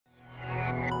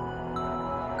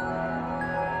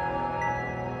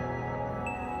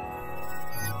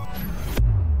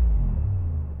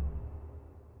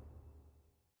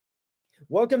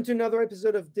Welcome to another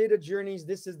episode of Data Journeys.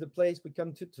 This is the place we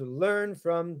come to learn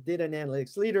from data and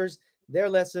analytics leaders, their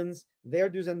lessons, their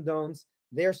do's and don'ts,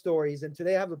 their stories. And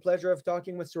today I have the pleasure of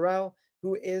talking with Saral,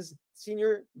 who is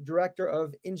Senior Director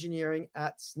of Engineering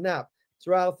at Snap.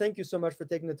 Saral, thank you so much for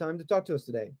taking the time to talk to us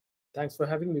today. Thanks for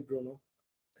having me, Bruno.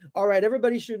 All right,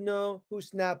 everybody should know who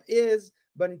Snap is,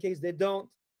 but in case they don't,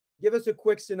 give us a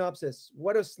quick synopsis.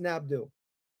 What does Snap do?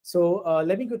 So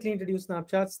let me quickly introduce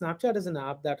Snapchat. Snapchat is an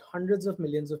app that hundreds of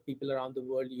millions of people around the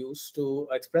world use to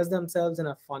express themselves and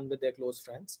have fun with their close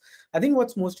friends. I think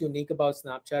what's most unique about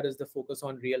Snapchat is the focus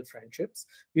on real friendships.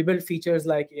 We build features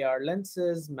like AR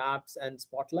lenses, maps, and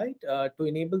Spotlight to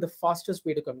enable the fastest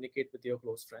way to communicate with your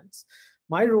close friends.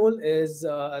 My role is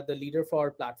the leader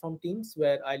for platform teams,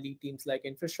 where I lead teams like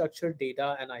infrastructure,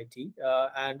 data, and IT.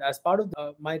 And as part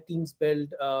of my teams build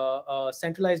a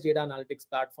centralized data analytics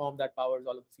platform that powers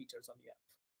all of the features on the app.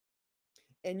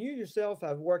 And you yourself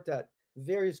have worked at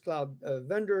various cloud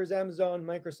vendors, Amazon,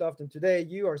 Microsoft, and today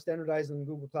you are standardizing on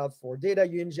Google Cloud for data.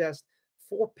 You ingest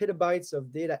 4 petabytes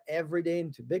of data every day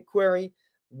into BigQuery,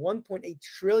 1.8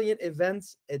 trillion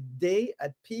events a day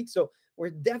at peak. So we're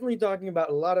definitely talking about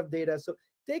a lot of data. So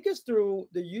take us through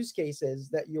the use cases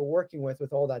that you're working with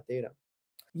all that data.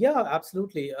 Yeah,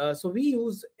 absolutely. So we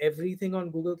use everything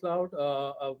on Google Cloud.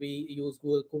 We use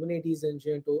Google Kubernetes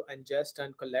Engine to ingest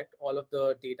and collect all of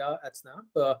the data at Snap.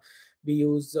 We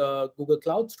use Google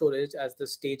Cloud Storage as the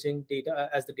staging data,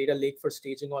 as the data lake for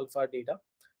staging all of our data.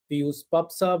 We use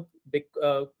PubSub,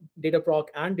 Dataproc,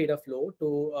 and Dataflow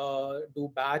to do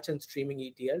batch and streaming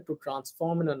ETL to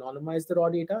transform and anonymize the raw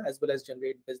data as well as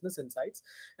generate business insights.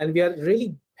 And we are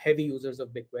really heavy users of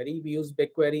BigQuery. We use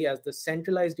BigQuery as the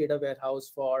centralized data warehouse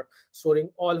for storing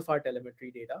all of our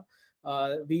telemetry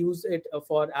data. We use it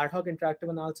for ad hoc interactive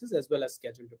analysis as well as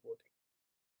scheduled reporting.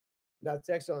 That's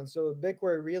excellent. So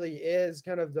BigQuery really is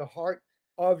kind of the heart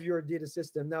of your data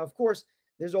system. Now, of course,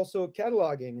 there's also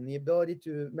cataloging and the ability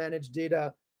to manage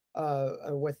data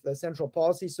with a central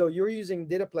policy. So you're using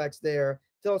Dataplex there.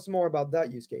 Tell us more about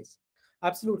that use case.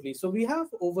 Absolutely. So we have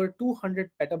over 200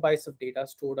 petabytes of data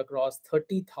stored across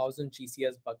 30,000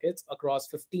 GCS buckets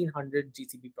across 1,500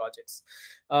 GCP projects.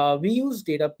 We use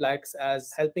Dataplex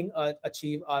as helping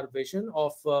achieve our vision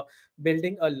of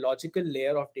building a logical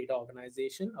layer of data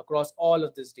organization across all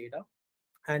of this data.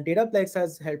 And Dataplex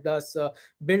has helped us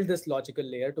build this logical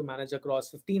layer to manage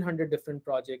across 1,500 different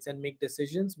projects and make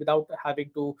decisions without having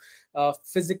to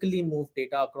physically move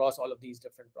data across all of these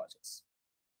different projects.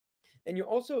 And you're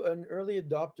also an early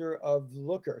adopter of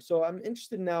Looker. So I'm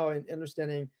interested now in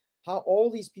understanding how all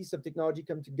these pieces of technology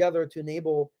come together to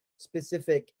enable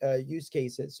specific use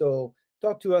cases. So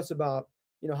talk to us about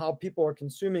how people are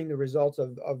consuming the results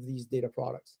of these data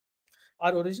products.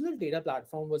 Our original data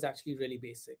platform was actually really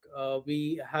basic.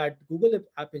 We had Google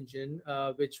App Engine,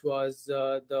 which was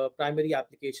the primary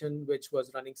application which was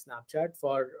running Snapchat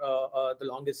for the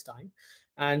longest time.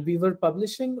 And we were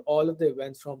publishing all of the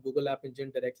events from Google App Engine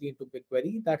directly into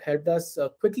BigQuery that helped us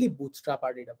quickly bootstrap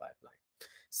our data pipeline.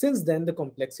 Since then, the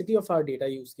complexity of our data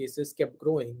use cases kept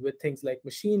growing with things like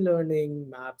machine learning,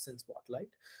 maps, and Spotlight.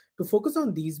 To focus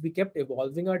on these, we kept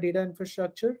evolving our data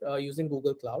infrastructure using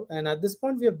Google Cloud. And at this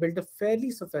point, we have built a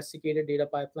fairly sophisticated data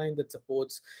pipeline that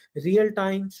supports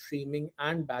real-time streaming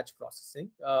and batch processing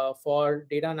for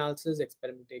data analysis,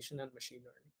 experimentation, and machine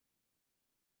learning.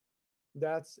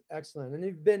 That's excellent. And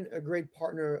you've been a great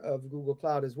partner of Google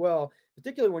Cloud as well,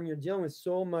 particularly when you're dealing with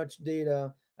so much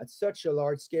data at such a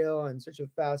large scale and such a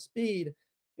fast speed.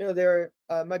 There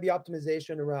might be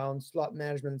optimization around slot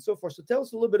management and so forth. So tell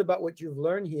us a little bit about what you've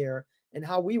learned here and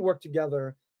how we work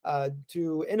together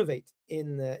to innovate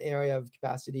in the area of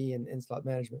capacity and slot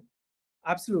management.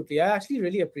 Absolutely. I actually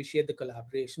really appreciate the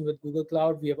collaboration with Google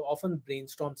Cloud. We have often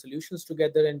brainstormed solutions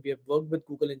together, and we have worked with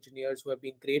Google engineers who have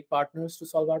been great partners to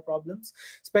solve our problems.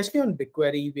 Especially on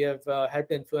BigQuery, we have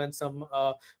helped influence some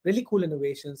really cool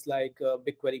innovations like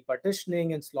BigQuery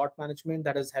partitioning and slot management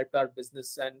that has helped our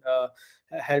business and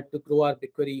helped to grow our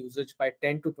BigQuery usage by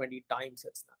 10 to 20 times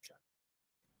at Snapchat.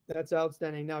 That's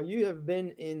outstanding. Now, you have been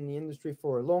in the industry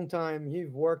for a long time.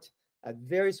 You've worked at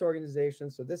various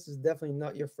organizations, so this is definitely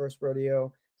not your first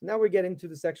rodeo. So now we're getting to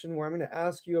the section where I'm going to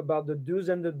ask you about the do's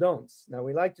and the don'ts. Now,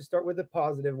 we like to start with the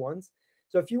positive ones.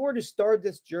 So if you were to start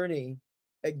this journey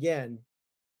again,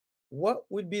 what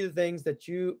would be the things that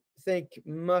you think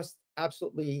must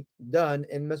absolutely done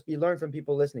and must be learned from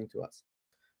people listening to us?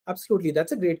 Absolutely,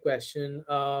 that's a great question.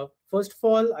 First of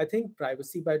all, I think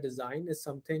privacy by design is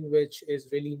something which is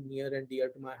really near and dear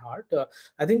to my heart.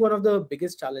 I think one of the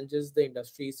biggest challenges the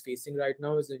industry is facing right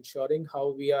now is ensuring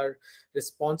how we are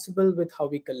responsible with how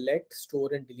we collect,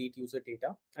 store, and delete user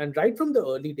data. And right from the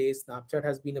early days, Snapchat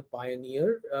has been a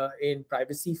pioneer in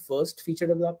privacy first feature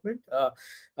development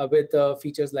with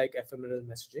features like ephemeral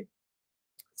messaging.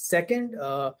 Second,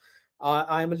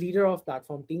 I'm a leader of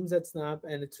platform teams at Snap,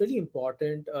 and it's really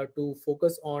important to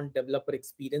focus on developer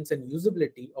experience and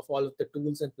usability of all of the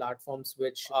tools and platforms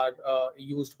which are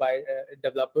used by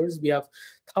developers. We have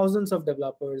thousands of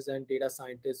developers and data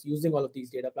scientists using all of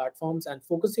these data platforms, and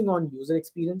focusing on user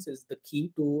experience is the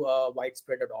key to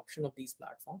widespread adoption of these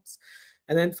platforms.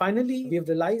 And then finally, we have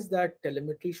realized that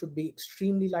telemetry should be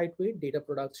extremely lightweight. Data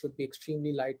products should be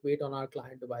extremely lightweight on our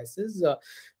client devices.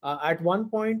 At one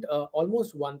point,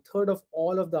 almost one third of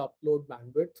all of the upload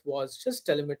bandwidth was just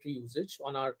telemetry usage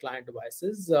on our client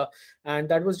devices. And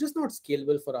that was just not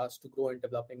scalable for us to grow in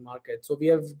developing markets. So we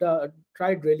have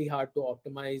tried really hard to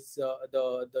optimize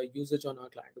the usage on our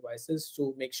client devices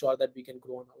to make sure that we can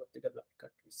grow in all of the developing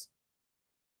countries.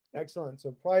 Excellent.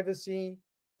 So privacy,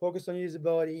 focus on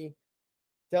usability,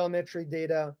 telemetry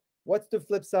data. What's the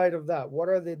flip side of that? What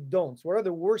are the don'ts? What are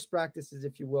the worst practices,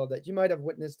 if you will, that you might have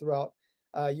witnessed throughout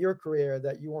your career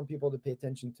that you want people to pay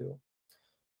attention to?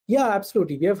 Yeah,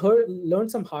 absolutely. We have learned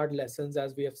some hard lessons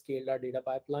as we have scaled our data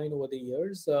pipeline over the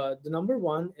years. The number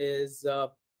one is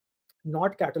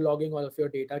not cataloging all of your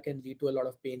data can lead to a lot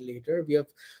of pain later. We have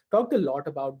talked a lot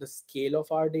about the scale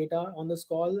of our data on this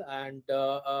call, and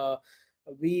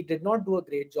we did not do a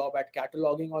great job at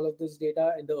cataloging all of this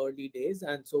data in the early days.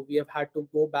 And so we have had to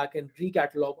go back and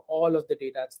recatalog all of the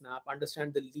data at Snap,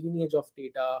 understand the lineage of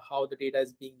data, how the data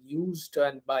is being used,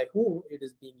 and by whom it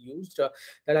is being used.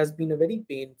 That has been a very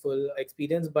painful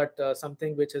experience, but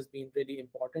something which has been really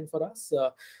important for us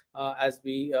as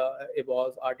we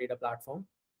evolve our data platform.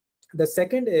 The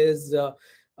second is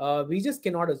we just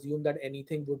cannot assume that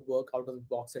anything would work out of the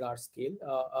box at our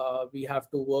scale. We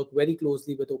have to work very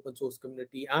closely with open source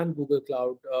community and Google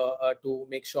Cloud to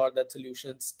make sure that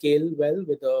solutions scale well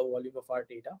with the volume of our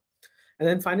data. And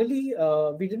then finally,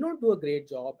 we did not do a great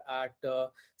job at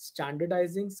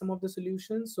standardizing some of the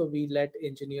solutions. So we let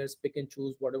engineers pick and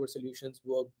choose whatever solutions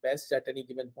work best at any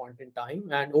given point in time.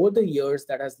 And over the years,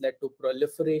 that has led to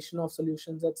proliferation of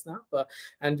solutions at Snap.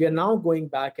 And we are now going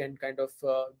back and kind of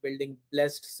building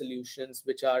blessed solutions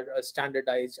which are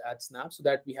standardized at Snap, so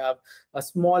that we have a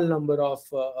small number of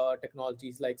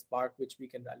technologies like Spark, which we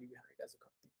can rally behind as a company.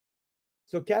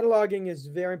 So cataloging is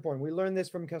very important. We learn this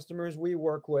from customers we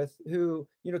work with who,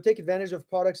 take advantage of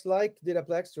products like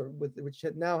Dataplex, which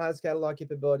now has catalog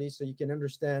capabilities, so you can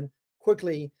understand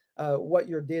quickly what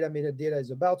your data metadata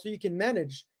is about, so you can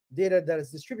manage data that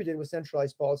is distributed with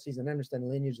centralized policies and understand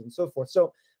lineage and so forth.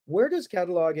 So where does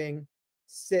cataloging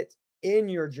sit in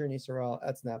your journey, Saral,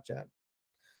 at Snapchat?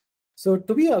 So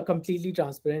to be completely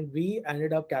transparent, we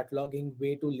ended up cataloging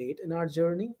way too late in our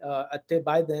journey.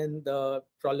 By then, the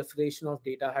proliferation of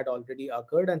data had already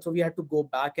occurred. And so we had to go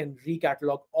back and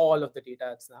recatalog all of the data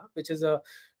at Snap, which is a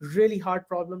really hard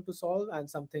problem to solve and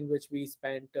something which we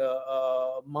spent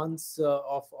months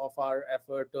of our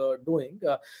effort doing.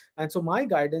 And so my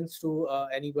guidance to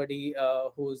anybody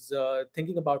who's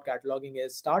thinking about cataloging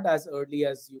is start as early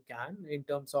as you can in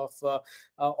terms of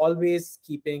always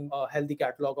keeping a healthy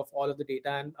catalog of all of the data.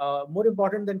 And more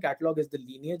important than catalog is the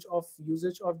lineage of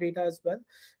usage of data as well.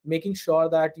 Making sure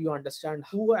that you understand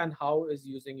who and how is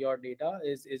using your data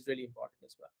is really important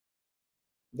as well.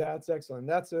 That's excellent.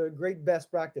 That's a great best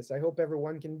practice. I hope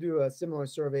everyone can do a similar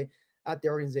survey at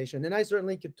their organization. And I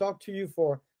certainly could talk to you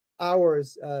for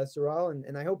hours, Saral,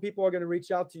 and I hope people are going to reach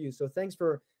out to you. So thanks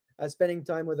for spending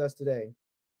time with us today.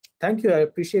 Thank you. I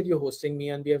appreciate you hosting me,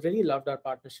 and we have really loved our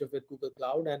partnership with Google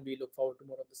Cloud, and we look forward to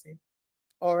more of the same.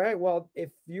 All right. Well, if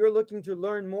you're looking to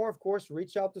learn more, of course,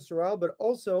 reach out to Saral, but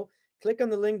also click on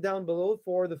the link down below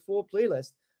for the full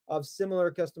playlist of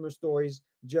similar customer stories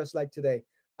just like today.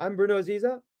 I'm Bruno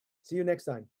Aziza. See you next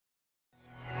time.